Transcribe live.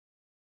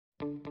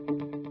Hello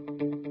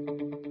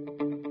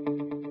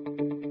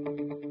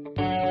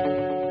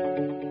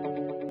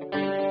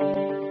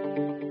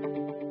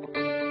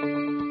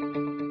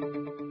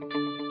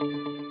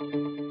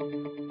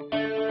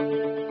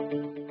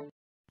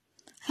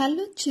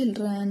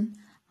children,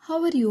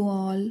 how are you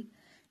all?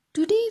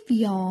 Today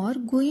we are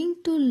going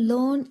to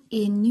learn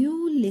a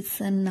new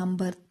lesson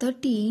number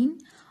 13,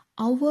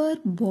 Our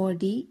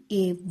Body,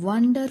 a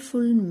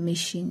Wonderful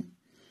Machine.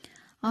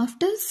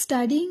 After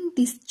studying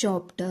this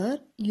chapter,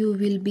 you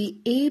will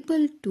be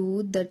able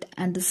to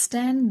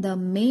understand the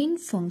main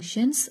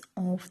functions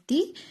of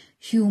the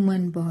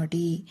human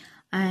body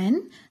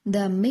and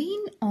the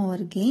main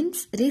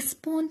organs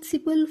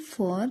responsible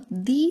for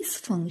these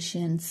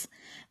functions.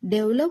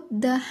 Develop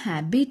the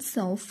habits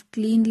of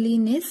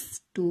cleanliness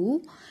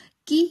to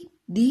keep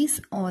these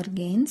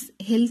organs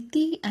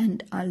healthy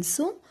and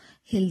also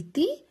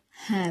healthy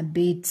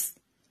habits.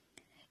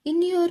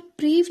 In your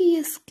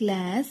previous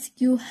class,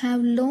 you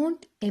have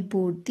learned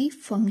about the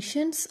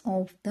functions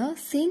of the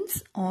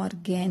sense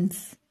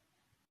organs.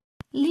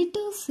 Let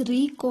us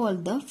recall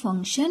the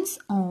functions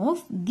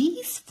of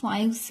these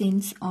 5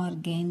 sense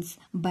organs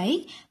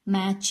by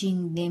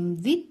matching them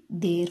with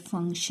their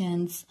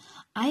functions.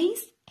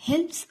 Eyes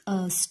helps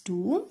us to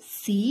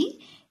see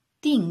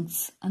things.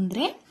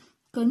 ಅಂದ್ರೆ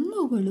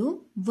ಕಣ್ಣುಗಳು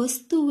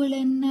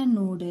ವಸ್ತುಗಳನ್ನು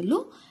ನೋಡಲು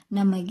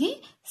ನಮಗೆ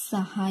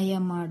ಸಹಾಯ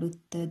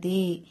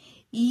ಮಾಡುತ್ತದೆ.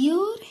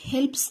 Ear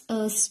helps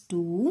us to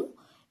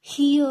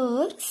hear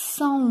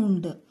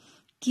sound.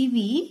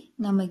 ಕಿವಿ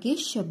ನಮಗೆ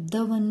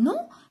ಶಬ್ದವನ್ನು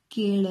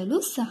ಕೇಳಲು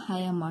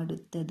ಸಹಾಯ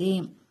ಮಾಡುತ್ತದೆ.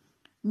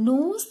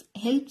 Nose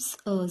helps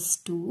us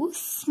to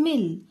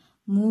smell.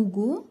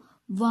 ಮೂಗು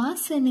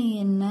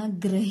ವಾಸನೆಯನ್ನ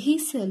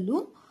ಗ್ರಹಿಸಲು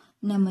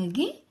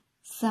ನಮಗೆ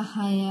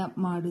ಸಹಾಯ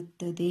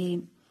ಮಾಡುತ್ತದೆ.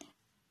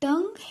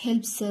 Tongue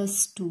helps us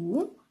to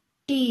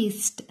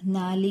taste.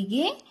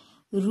 ನಾಲಿಗೆ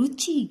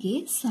ರುಚಿಗೆ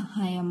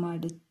ಸಹಾಯ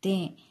ಮಾಡುತ್ತೆ.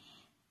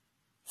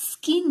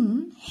 Skin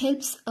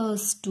helps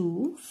us to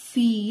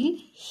feel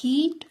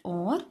heat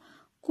or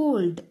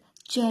cold.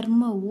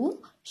 ಚರ್ಮವು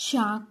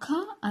ಶಾಖ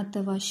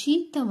ಅಥವಾ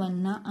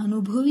ಶೀತವನ್ನು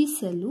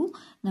ಅನುಭವಿಸಲು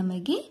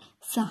ನಮಗೆ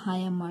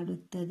ಸಹಾಯ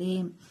ಮಾಡುತ್ತದೆ.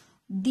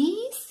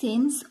 These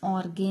sense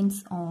organs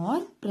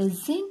are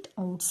present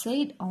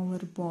outside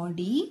our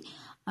body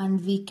and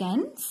we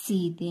can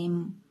see them.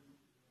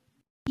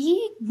 ಈ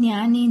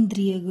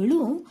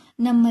ಜ್ಞಾನೇಂದ್ರಿಯಗಳು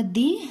ನಮ್ಮ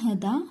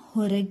ದೇಹದ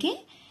ಹೊರಗೆ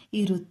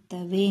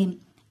ಇರುತ್ತವೆ.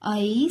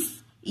 Eyes,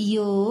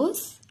 ears,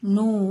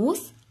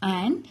 nose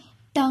and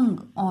tongue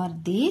are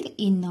there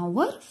in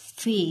our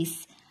face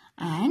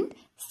and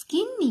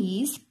skin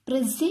is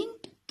present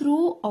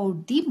throughout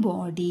the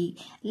body.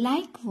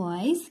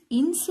 Likewise,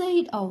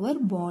 inside our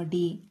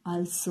body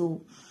also.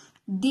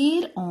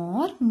 There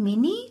are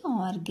many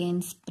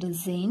organs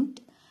present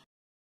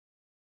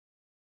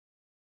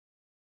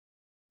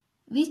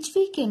which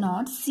we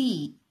cannot see.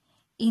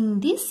 In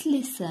this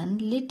lesson,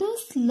 let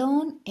us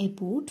learn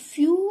about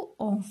few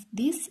of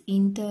these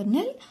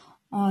internal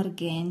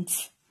organs.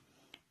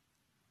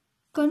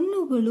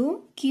 ಕಣ್ಣುಗಳು,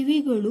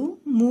 ಕಿವಿಗಳು,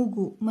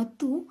 ಮೂಗು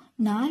ಮತ್ತು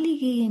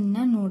ನಾಲಿಗೆಯನ್ನ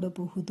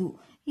ನೋಡಬಹುದು.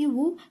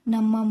 ಇವು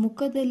ನಮ್ಮ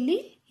ಮುಖದಲ್ಲಿ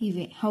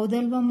ಇವೆ,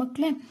 ಹೌದಲ್ವಾ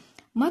ಮಕ್ಕಳೇ?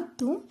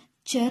 ಮತ್ತು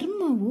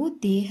ಚರ್ಮವು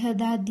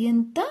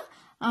ದೇಹದಾದ್ಯಂತ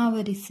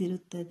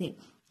ಆವರಿಸಿರುತ್ತದೆ.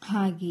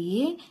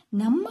 ಹಾಗೆಯೇ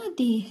ನಮ್ಮ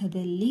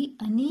ದೇಹದಲ್ಲಿ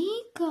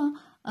ಅನೇಕ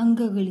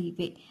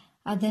ಅಂಗಗಳಿವೆ,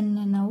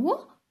 ಅದನ್ನು ನಾವು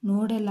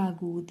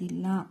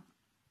ನೋಡಲಾಗುವುದಿಲ್ಲ.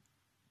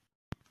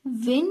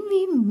 When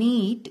we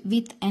meet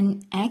with an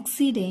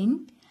accident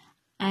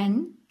and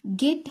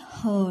get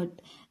hurt,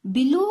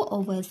 below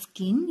our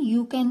skin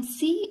you can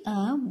see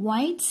a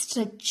white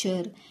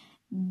structure.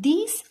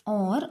 These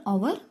are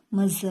our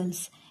muscles.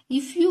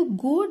 If you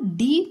go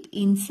deep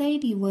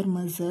inside your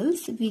muscles,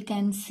 we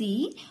can see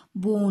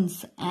bones,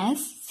 as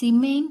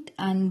cement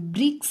and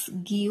bricks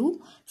give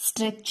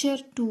structure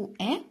to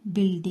a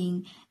building.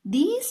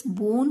 These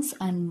bones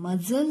and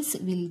muscles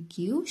will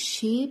give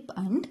shape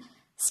and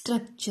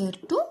structure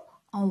to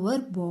our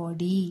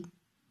body.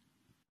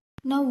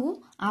 ನಾವು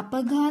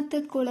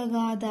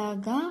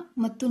ಅಪಘಾತಕ್ಕೊಳಗಾದಾಗ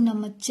ಮತ್ತು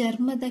ನಮ್ಮ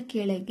ಚರ್ಮದ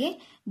ಕೆಳಗೆ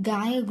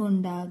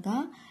ಗಾಯಗೊಂಡಾಗ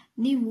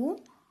ನೀವು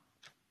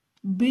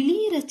ಬಿಳಿ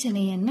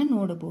ರಚನೆಯನ್ನ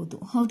ನೋಡಬಹುದು,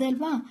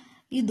 ಹೌದಲ್ವಾ?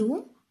 ಇದು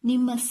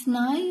ನಿಮ್ಮ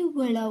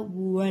ಸ್ನಾಯುಗಳ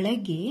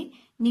ಒಳಗೆ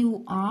ನೀವು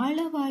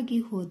ಆಳವಾಗಿ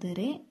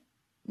ಹೋದರೆ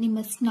ನಿಮ್ಮ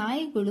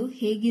ಸ್ನಾಯುಗಳು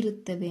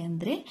ಹೇಗಿರುತ್ತವೆ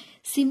ಅಂದರೆ,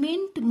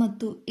 ಸಿಮೆಂಟ್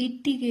ಮತ್ತು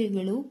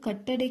ಇಟ್ಟಿಗೆಗಳು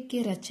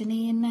ಕಟ್ಟಡಕ್ಕೆ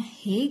ರಚನೆಯನ್ನ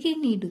ಹೇಗೆ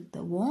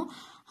ನೀಡುತ್ತವೋ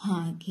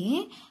ಹಾಗೆ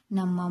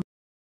ನಮ್ಮ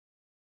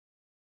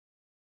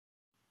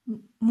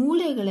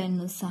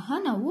ಮೂಳೆಗಳನ್ನು ಸಹ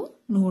ನಾವು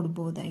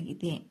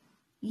ನೋಡಬಹುದಾಗಿದೆ.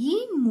 ಈ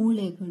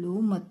ಮೂಳೆಗಳು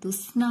ಮತ್ತು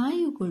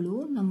ಸ್ನಾಯುಗಳು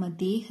ನಮ್ಮ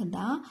ದೇಹದ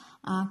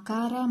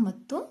ಆಕಾರ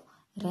ಮತ್ತು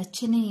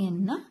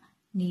ರಚನೆಯನ್ನ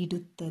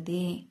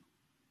ನೀಡುತ್ತದೆ.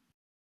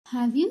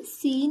 Have you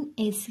seen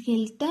a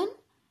skeleton?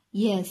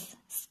 Yes,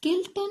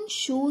 skeleton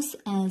shows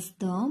as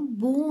the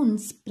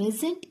bones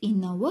present in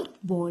our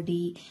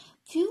body.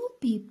 Few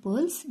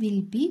peoples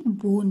will be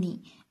bony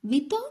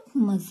without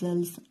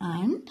muscles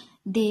and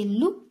they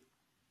look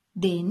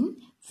then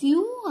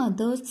few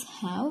others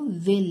have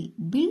well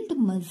built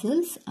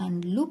muscles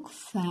and look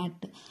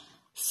fat.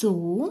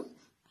 So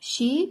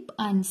shape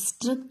and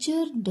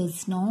structure does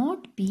not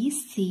be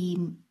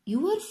same.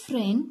 Your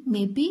friend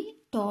may be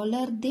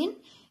taller than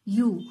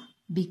you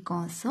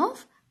because of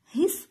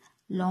his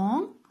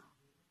long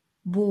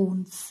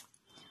bones.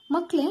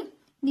 ಮಕ್ಕಳೇ,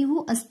 ನೀವು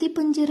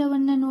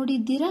ಅಸ್ಥಿಪಂಜರವನ್ನು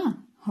ನೋಡಿದ್ದೀರಾ?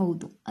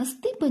 ಹೌದು,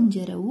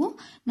 ಅಸ್ಥಿಪಂಜರವು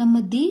ನಮ್ಮ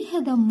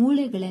ದೇಹದ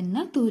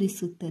ಮೂಳೆಗಳನ್ನು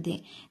ತೋರಿಸುತ್ತದೆ.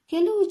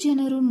 ಕೆಲವು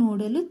ಜನರು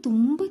ನೋಡಲು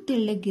ತುಂಬ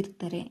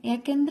ತೆಳ್ಳಗಿರ್ತಾರೆ,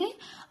 ಯಾಕೆಂದರೆ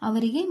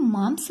ಅವರಿಗೆ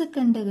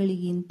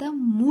ಮಾಂಸಖಂಡಗಳಿಗಿಂತ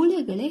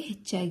ಮೂಳೆಗಳೇ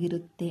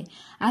ಹೆಚ್ಚಾಗಿರುತ್ತೆ.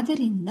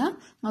 ಅದರಿಂದ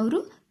ಅವರು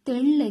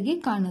ತೆಳ್ಳಗೆ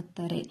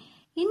ಕಾಣುತ್ತಾರೆ.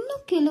 ಇನ್ನು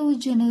ಕೆಲವು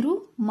ಜನರು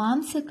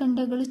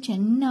ಮಾಂಸಖಂಡಗಳು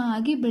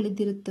ಚೆನ್ನಾಗಿ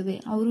ಬೆಳೆದಿರುತ್ತವೆ.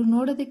 ಅವರು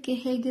ನೋಡೋದಕ್ಕೆ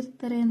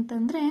ಹೇಗಿರ್ತಾರೆ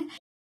ಅಂತಂದ್ರೆ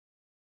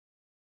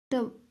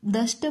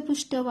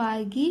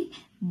ದಷ್ಟಪುಷ್ಟವಾಗಿ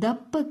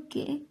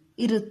ದಪ್ಪಕ್ಕೆ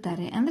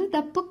ಇರುತ್ತಾರೆ, ಅಂದ್ರೆ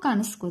ದಪ್ಪಕ್ಕೆ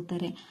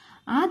ಕಾಣಿಸ್ಕೋತಾರೆ.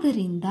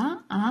 ಆದ್ದರಿಂದ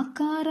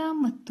ಆಕಾರ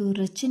ಮತ್ತು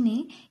ರಚನೆ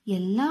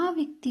ಎಲ್ಲ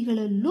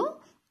ವ್ಯಕ್ತಿಗಳಲ್ಲೂ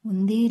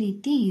ಒಂದೇ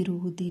ರೀತಿ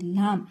ಇರುವುದಿಲ್ಲ.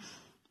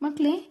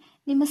 ಮಕ್ಕಳೇ,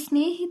 ನಿಮ್ಮ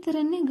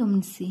ಸ್ನೇಹಿತರನ್ನೇ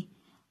ಗಮನಿಸಿ.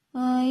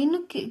 ಇನ್ನು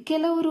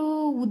ಕೆಲವರು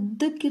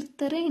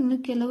ಉದ್ದಕ್ಕಿರ್ತಾರೆ, ಇನ್ನು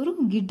ಕೆಲವರು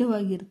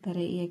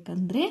ಗಿಡ್ಡವಾಗಿರ್ತಾರೆ.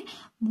 ಯಾಕಂದ್ರೆ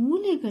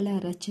ಮೂಳೆಗಳ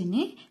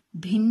ರಚನೆ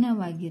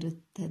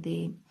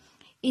ಭಿನ್ನವಾಗಿರುತ್ತದೆ.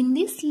 In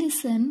this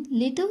lesson,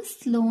 let us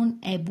learn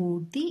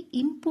about the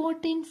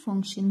important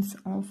functions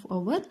of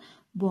our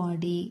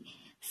body,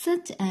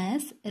 such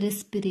as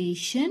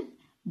respiration,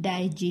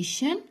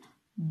 digestion,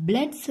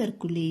 blood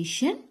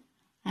circulation,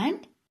 and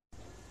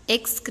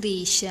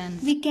excretion.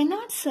 We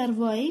cannot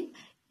survive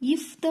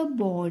if the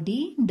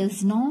body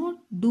does not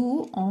do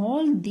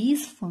all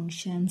these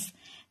functions.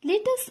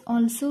 Let us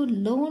also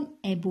learn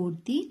about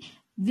the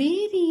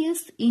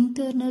various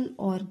internal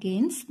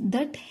organs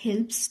that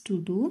helps to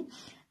do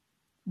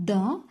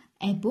the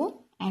above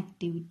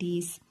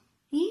activities.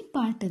 ಈ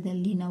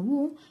ಪಾಠದಲ್ಲಿ ನಾವು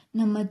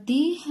ನಮ್ಮ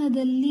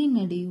ದೇಹದಲ್ಲಿ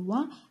ನಡೆಯುವ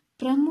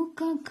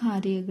ಪ್ರಮುಖ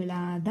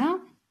ಕಾರ್ಯಗಳಾದ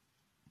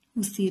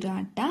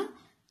ಉಸಿರಾಟ,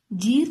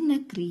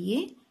 ಜೀರ್ಣಕ್ರಿಯೆ,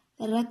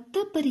 ರಕ್ತ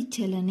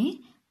ಪರಿಚಲನೆ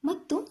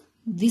ಮತ್ತು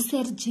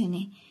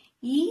ವಿಸರ್ಜನೆ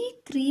ಈ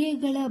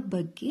ಕ್ರಿಯೆಗಳ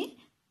ಬಗ್ಗೆ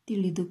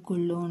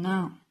ತಿಳಿದುಕೊಳ್ಳೋಣ.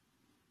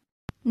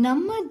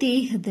 ನಮ್ಮ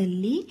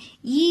ದೇಹದಲ್ಲಿ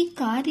ಈ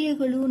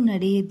ಕಾರ್ಯಗಳು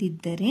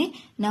ನಡೆಯದಿದ್ದರೆ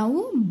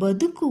ನಾವು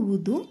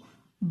ಬದುಕುವುದು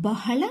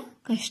ಬಹಳ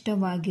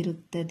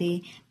ಕಷ್ಟವಾಗಿರುತ್ತದೆ.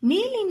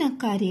 ಮೇಲಿನ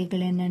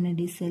ಕಾರ್ಯಗಳನ್ನು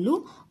ನಡೆಸಲು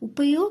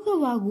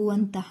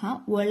ಉಪಯೋಗವಾಗುವಂತಹ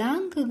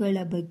ಒಳಾಂಗಗಳ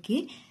ಬಗ್ಗೆ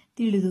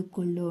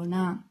ತಿಳಿದುಕೊಳ್ಳೋಣ.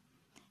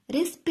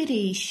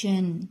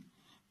 Respiration.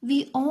 We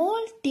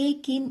all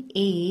take in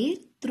air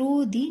through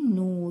the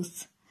nose.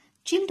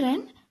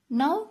 Children,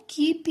 now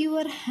keep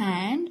your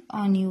hand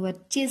on your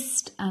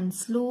chest and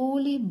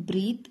slowly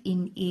breathe in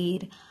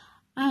air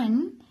and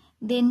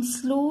then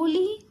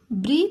slowly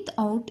breathe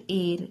out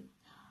air.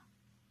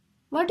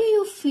 What do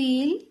you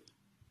feel?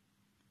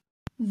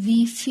 We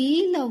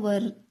feel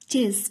our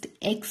chest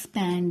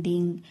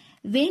expanding.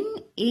 When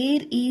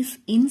air is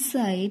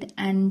inside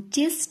and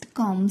chest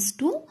comes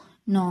to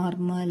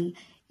normal.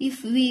 If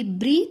we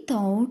breathe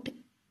out,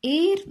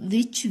 air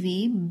which we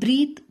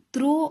breathe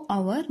through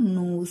our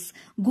nose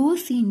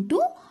goes into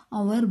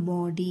our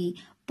body,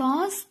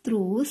 pass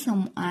through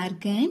some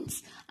organs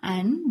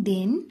and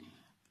then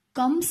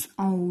comes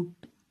out.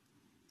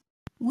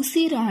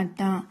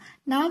 ಉಸಿರಾಟ.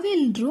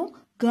 ನಾವೆಲ್ಲರೂ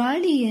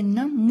ಗಾಳಿಯನ್ನ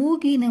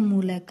ಮೂಗಿನ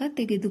ಮೂಲಕ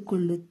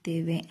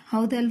ತೆಗೆದುಕೊಳ್ಳುತ್ತೇವೆ,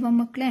 ಹೌದಲ್ವಾ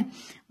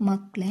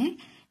ಮಕ್ಕಳೇ?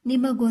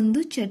 ನಿಮಗೊಂದು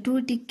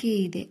ಚಟುವಟಿಕೆ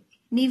ಇದೆ.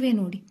 ನೀವೇ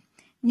ನೋಡಿ,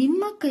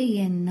 ನಿಮ್ಮ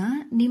ಕೈಯನ್ನ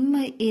ನಿಮ್ಮ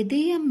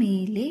ಎದೆಯ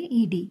ಮೇಲೆ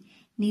ಇಡಿ.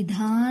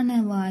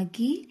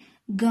 ನಿಧಾನವಾಗಿ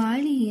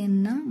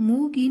ಗಾಳಿಯನ್ನ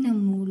ಮೂಗಿನ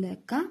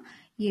ಮೂಲಕ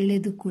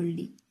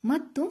ಎಳೆದುಕೊಳ್ಳಿ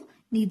ಮತ್ತು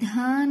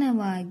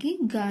ನಿಧಾನವಾಗಿ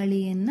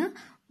ಗಾಳಿಯನ್ನ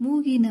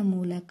ಮೂಗಿನ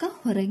ಮೂಲಕ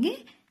ಹೊರಗೆ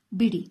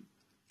ಬಿಡಿ.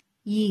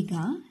 ಈಗ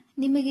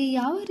ನಿಮಗೆ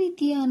ಯಾವ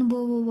ರೀತಿಯ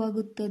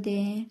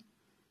ಅನುಭವವಾಗುತ್ತದೆ?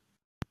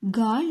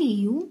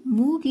 ಗಾಳಿಯು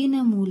ಮೂಗಿನ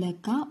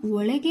ಮೂಲಕ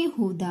ಒಳಗೆ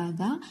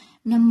ಹೋದಾಗ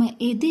ನಮ್ಮ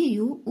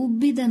ಎದೆಯು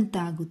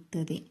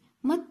ಉಬ್ಬಿದಂತಾಗುತ್ತದೆ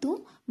ಮತ್ತು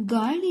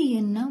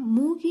ಗಾಳಿಯನ್ನ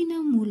ಮೂಗಿನ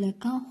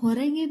ಮೂಲಕ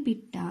ಹೊರಗೆ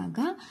ಬಿಟ್ಟಾಗ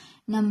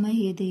ನಮ್ಮ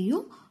ಎದೆಯು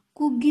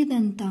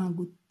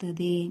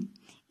ಕುಗ್ಗಿದಂತಾಗುತ್ತದೆ.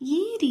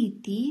 ಈ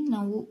ರೀತಿ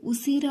ನಾವು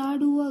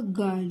ಉಸಿರಾಡುವ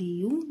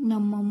ಗಾಳಿಯು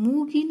ನಮ್ಮ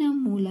ಮೂಗಿನ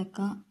ಮೂಲಕ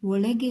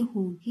ಒಳಗೆ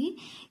ಹೋಗಿ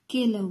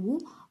ಕೆಲವು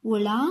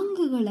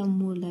ಒಳಾಂಗಗಳ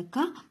ಮೂಲಕ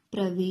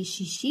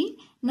ಪ್ರವೇಶಿಸಿ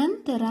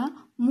ನಂತರ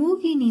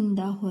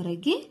ಮೂಗಿನಿಂದ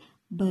ಹೊರಗೆ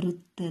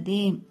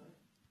ಬರುತ್ತದೆ.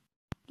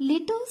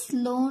 Let us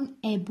learn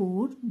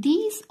about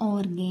these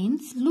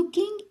organs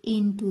looking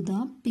into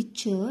the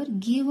picture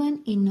given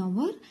in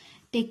our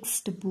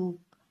textbook.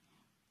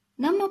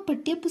 ನಮ್ಮ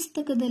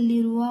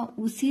ಪಠ್ಯಪುಸ್ತಕದಲ್ಲಿರುವ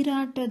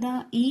ಉಸಿರಾಟದ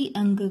ಈ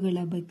ಅಂಗಗಳ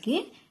ಬಗ್ಗೆ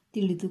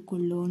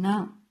ತಿಳಿದುಕೊಳ್ಳೋಣ.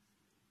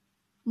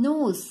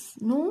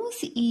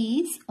 Nose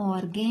is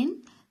organ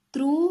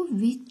through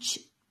which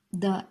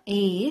the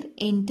air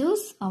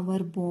enters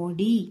our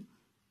body.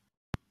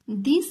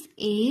 This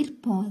air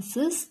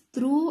passes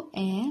through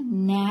a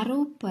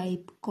narrow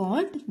pipe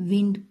called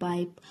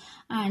windpipe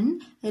and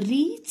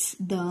reaches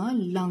the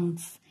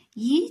lungs.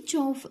 Each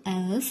of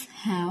us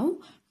have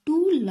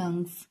 2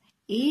 lungs.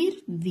 Air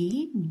we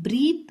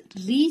breathe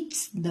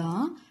reaches the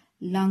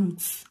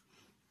lungs.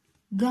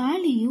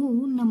 ಗಾಳಿಯು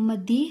ನಮ್ಮ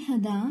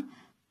ದೇಹದ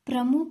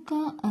ಪ್ರಮುಖ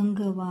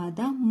ಅಂಗವಾದ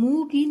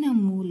ಮೂಗಿನ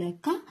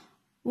ಮೂಲಕ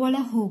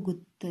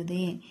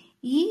ಒಳಹೋಗುತ್ತದೆ.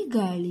 ಈ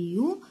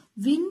ಗಾಳಿಯು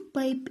wind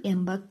pipe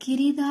ಎಂಬ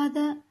ಕಿರಿದಾದ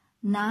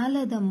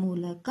ನಾಳದ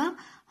ಮೂಲಕ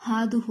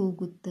ಹಾದು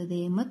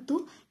ಹೋಗುತ್ತದೆ ಮತ್ತು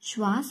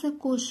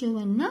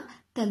ಶ್ವಾಸಕೋಶವನ್ನು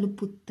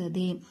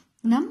ತಲುಪುತ್ತದೆ.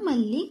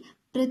 ನಮ್ಮಲ್ಲಿ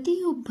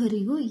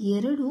ಪ್ರತಿಯೊಬ್ಬರಿಗೂ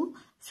 2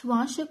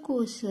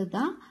 ಶ್ವಾಸಕೋಶದ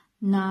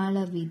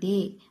ನಾಳವಿದೆ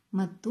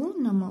ಮತ್ತು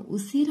ನಮ್ಮ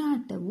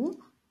ಉಸಿರಾಟವು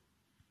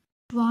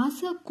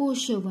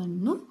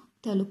ಶ್ವಾಸಕೋಶವನ್ನು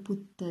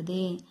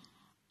ತಲುಪುತ್ತದೆ.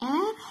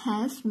 Air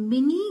has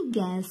many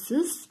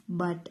gases,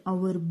 but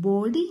our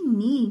body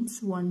needs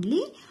only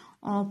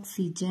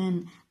oxygen.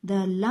 The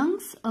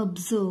lungs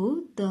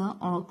absorb the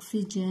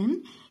oxygen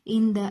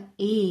in the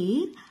air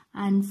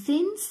and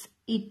sends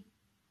it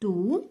to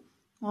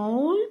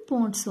all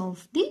parts of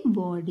the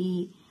body.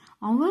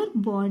 Our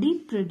body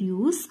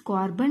produces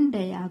carbon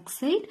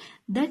dioxide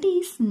that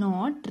is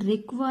not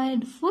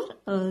required for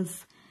us.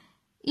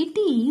 It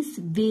is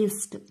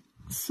waste.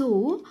 So,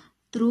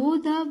 through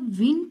the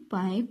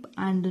windpipe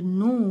and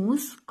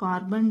nose,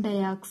 carbon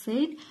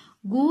dioxide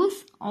goes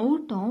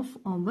out of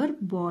our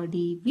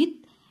body with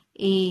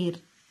air.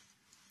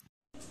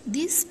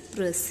 This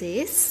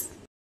process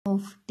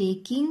of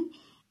taking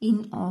in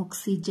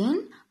oxygen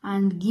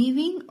and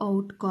giving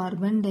out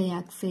carbon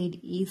dioxide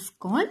is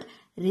called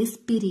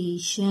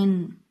respiration.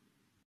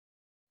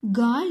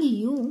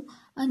 ಗಾಳಿಯು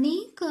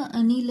ಅನೇಕ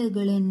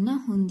ಅನಿಲಗಳನ್ನು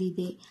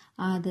ಹೊಂದಿದೆ,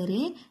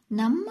 ಆದರೆ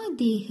ನಮ್ಮ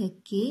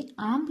ದೇಹಕ್ಕೆ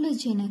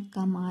ಆಮ್ಲಜನಕ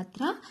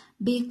ಮಾತ್ರ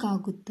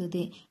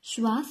ಬೇಕಾಗುತ್ತದೆ.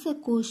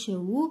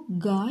 ಶ್ವಾಸಕೋಶವು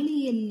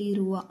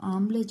ಗಾಳಿಯಲ್ಲಿರುವ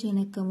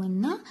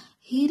ಆಮ್ಲಜನಕವನ್ನು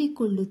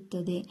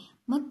ಹೀರಿಕೊಳ್ಳುತ್ತದೆ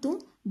ಮತ್ತು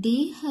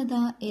ದೇಹದ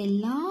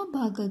ಎಲ್ಲ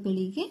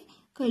ಭಾಗಗಳಿಗೆ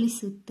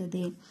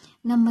ಕಳಿಸುತ್ತದೆ.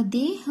 ನಮ್ಮ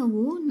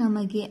ದೇಹವು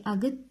ನಮಗೆ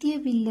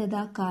ಅಗತ್ಯವಿಲ್ಲದ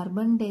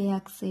ಕಾರ್ಬನ್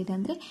ಡೈಆಕ್ಸೈಡ್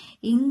ಅಂದರೆ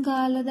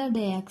ಇಂಗಾಲದ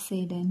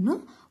ಡೈಆಕ್ಸೈಡ್ ಅನ್ನು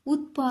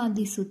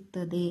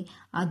ಉತ್ಪಾದಿಸುತ್ತದೆ.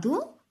 ಅದು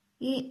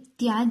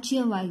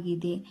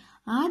ತ್ಯಾಜ್ಯವಾಗಿದೆ.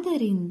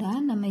 ಆದ್ದರಿಂದ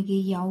ನಮಗೆ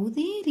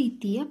ಯಾವುದೇ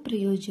ರೀತಿಯ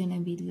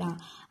ಪ್ರಯೋಜನವಿಲ್ಲ.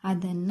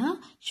 ಅದನ್ನು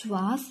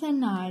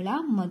ಶ್ವಾಸನಾಳ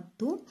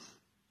ಮತ್ತು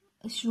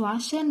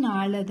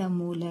ಶ್ವಾಸನಾಳದ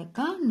ಮೂಲಕ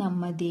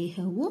ನಮ್ಮ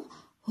ದೇಹವು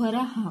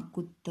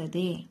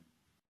ಹೊರಹಾಕುತ್ತದೆ.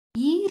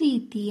 ಈ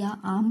ರೀತಿಯ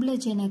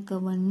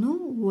ಆಮ್ಲಜನಕವನ್ನು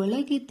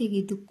ಒಳಗೆ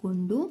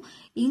ತೆಗೆದುಕೊಂಡು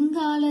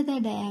ಇಂಗಾಲದ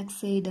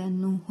ಡೈಆಕ್ಸೈಡ್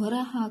ಅನ್ನು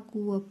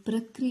ಹೊರಹಾಕುವ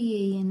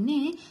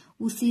ಪ್ರಕ್ರಿಯೆಯನ್ನೇ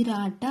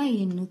ಉಸಿರಾಟ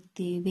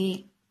ಎನ್ನುತ್ತೇವೆ.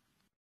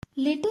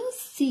 Let us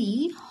see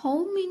how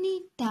many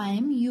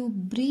times you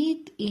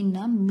breathe in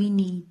a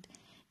minute.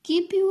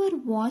 Keep your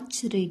watch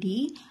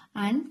ready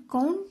and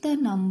count the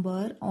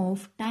number of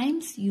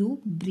times you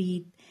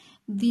breathe.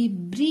 We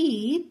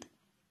breathe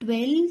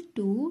 12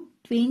 to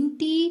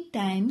 20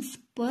 times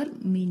per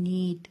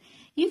minute.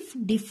 It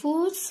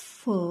differs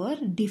for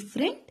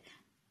different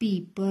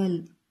people.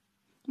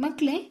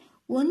 ಮಕ್ಕಳೇ,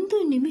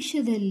 1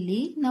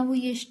 ನಿಮಿಷದಲ್ಲಿ ನಾವು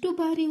ಎಷ್ಟು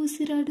ಬಾರಿ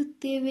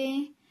ಉಸಿರಾಡುತ್ತೇವೆ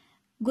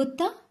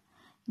ಗೊತ್ತಾ?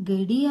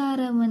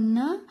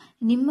 ಗಡಿಯಾರವನ್ನು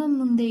ನಿಮ್ಮ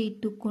ಮುಂದೆ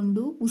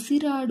ಇಟ್ಟುಕೊಂಡು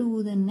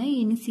ಉಸಿರಾಡುವುದನ್ನು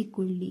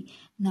ಎಣಿಸಿಕೊಳ್ಳಿ.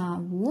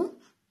 ನಾವು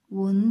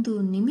 1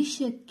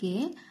 ನಿಮಿಷಕ್ಕೆ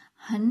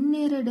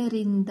 12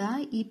 ರಿಂದ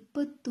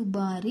 20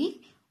 ಬಾರಿ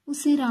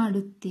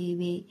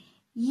ಉಸಿರಾಡುತ್ತೇವೆ.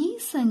 ಈ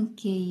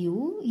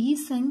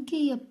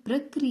ಸಂಖ್ಯೆಯ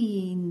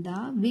ಪ್ರಕ್ರಿಯೆಯಿಂದ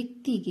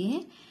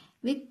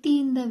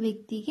ವ್ಯಕ್ತಿಯಿಂದ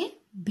ವ್ಯಕ್ತಿಗೆ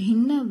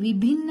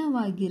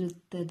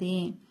ವಿಭಿನ್ನವಾಗಿರುತ್ತದೆ.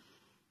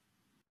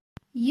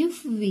 If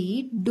we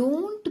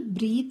don't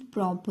breathe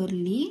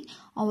properly,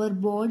 our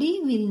body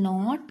will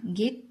not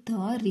get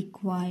the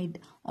required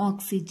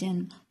oxygen.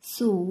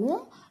 So,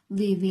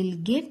 we will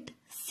get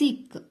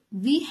sick.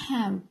 We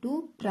have to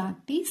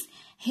practice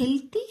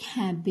healthy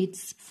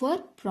habits for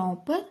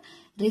proper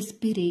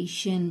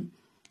respiration.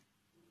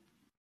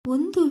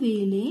 ಒಂದು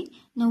ವೇಳೆ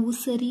ನಾವು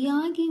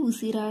ಸರಿಯಾಗಿ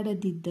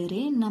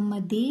ಉಸಿರಾಡದಿದ್ದರೆ ನಮ್ಮ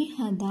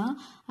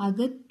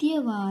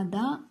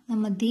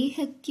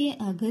ದೇಹಕ್ಕೆ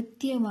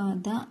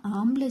ಅಗತ್ಯವಾದ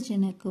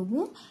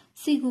ಆಮ್ಲಜನಕವು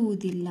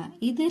ಸಿಗುವುದಿಲ್ಲ.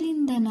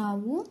 ಇದರಿಂದ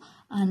ನಾವು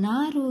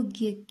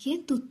ಅನಾರೋಗ್ಯಕ್ಕೆ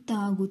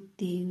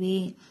ತುತ್ತಾಗುತ್ತೇವೆ.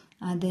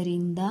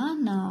 ಆದ್ದರಿಂದ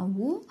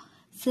ನಾವು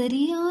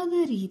ಸರಿಯಾದ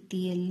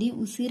ರೀತಿಯಲ್ಲಿ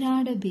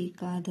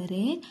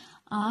ಉಸಿರಾಡಬೇಕಾದರೆ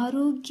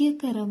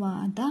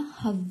ಆರೋಗ್ಯಕರವಾದ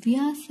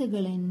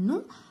ಹವ್ಯಾಸಗಳನ್ನು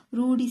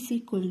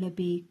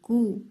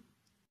ರೂಢಿಸಿಕೊಳ್ಳಬೇಕು.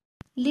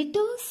 Let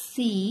us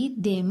see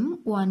them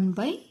one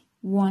by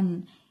one.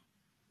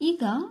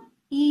 ಈಗ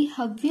ಈ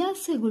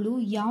ಹವ್ಯಾಸಗಳು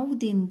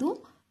ಯಾವುದೆಂದು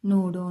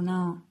ನೋಡೋಣ.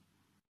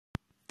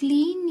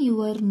 Clean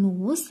your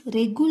nose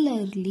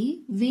regularly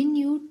when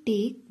you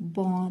take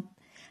bath.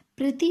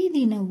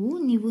 ಪ್ರತಿದಿನವೂ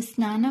ನೀವು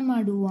ಸ್ನಾನ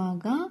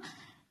ಮಾಡುವಾಗ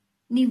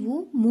ನೀವು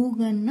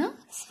ಮೂಗನ್ನು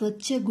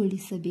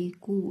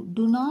ಸ್ವಚ್ಛಗೊಳಿಸಬೇಕು.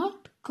 Do not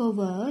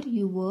cover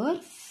your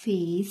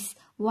face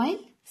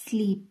while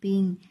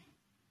sleeping.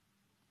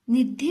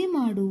 ನಿದ್ದೆ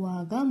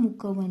ಮಾಡುವಾಗ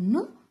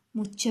ಮುಖವನ್ನು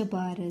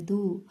ಮುಚ್ಚಬಾರದು.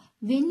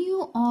 When you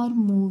are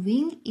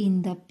moving in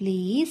the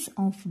place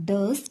of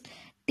dust,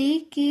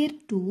 take care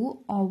to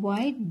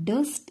avoid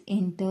dust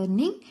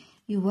entering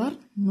your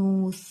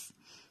nose.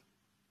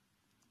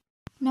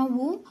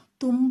 ನಾವು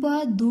ತುಂಬ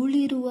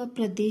ಧೂಳಿರುವ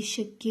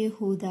ಪ್ರದೇಶಕ್ಕೆ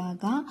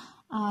ಹೋದಾಗ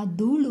ಆ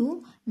ಧೂಳು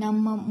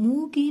ನಮ್ಮ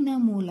ಮೂಗಿನ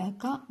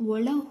ಮೂಲಕ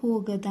ಒಳ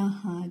ಹೋಗದ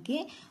ಹಾಗೆ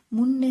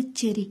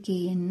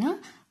ಮುನ್ನೆಚ್ಚರಿಕೆಯನ್ನು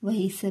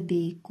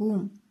ವಹಿಸಬೇಕು.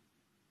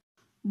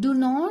 Do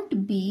not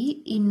be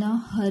in a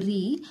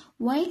hurry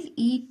while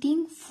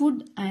eating food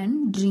and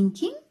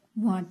drinking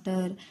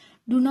water.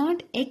 Do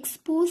not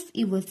expose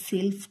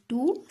yourself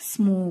to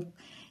smoke.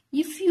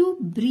 If you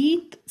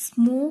breathe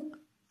smoke,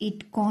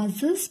 it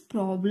causes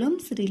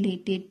problems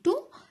related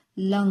to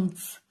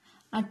lungs.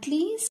 At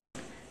least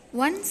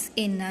once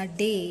in a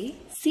day,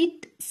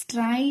 sit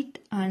straight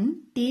and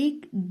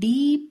take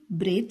deep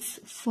breaths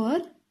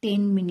for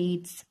 10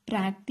 minutes.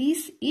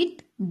 Practice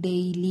it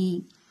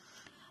daily.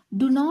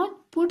 Do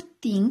not put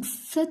things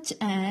such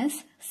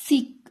as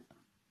stick,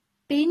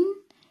 pen,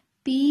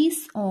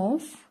 piece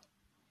of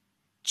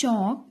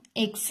chalk,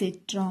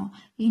 etc.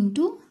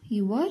 into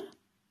your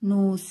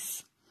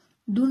nose.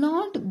 Do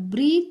not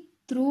breathe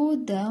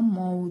through the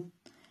mouth.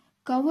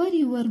 Cover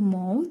your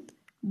mouth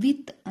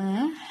with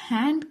a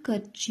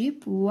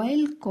handkerchief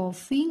while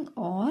coughing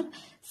or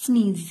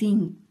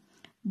sneezing.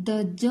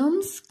 The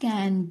germs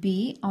can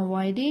be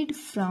avoided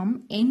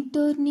from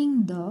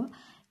entering the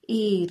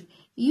air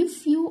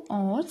if you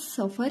are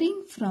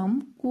suffering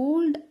from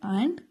cold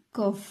and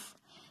cough.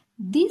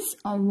 This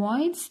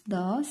avoids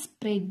the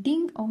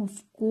spreading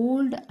of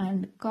cold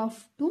and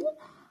cough to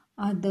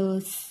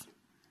others.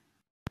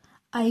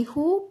 I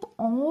hope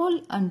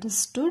all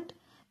understood.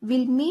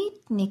 We'll meet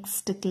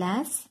next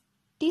class.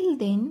 Till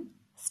then,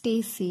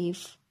 stay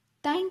safe.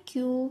 Thank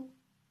you.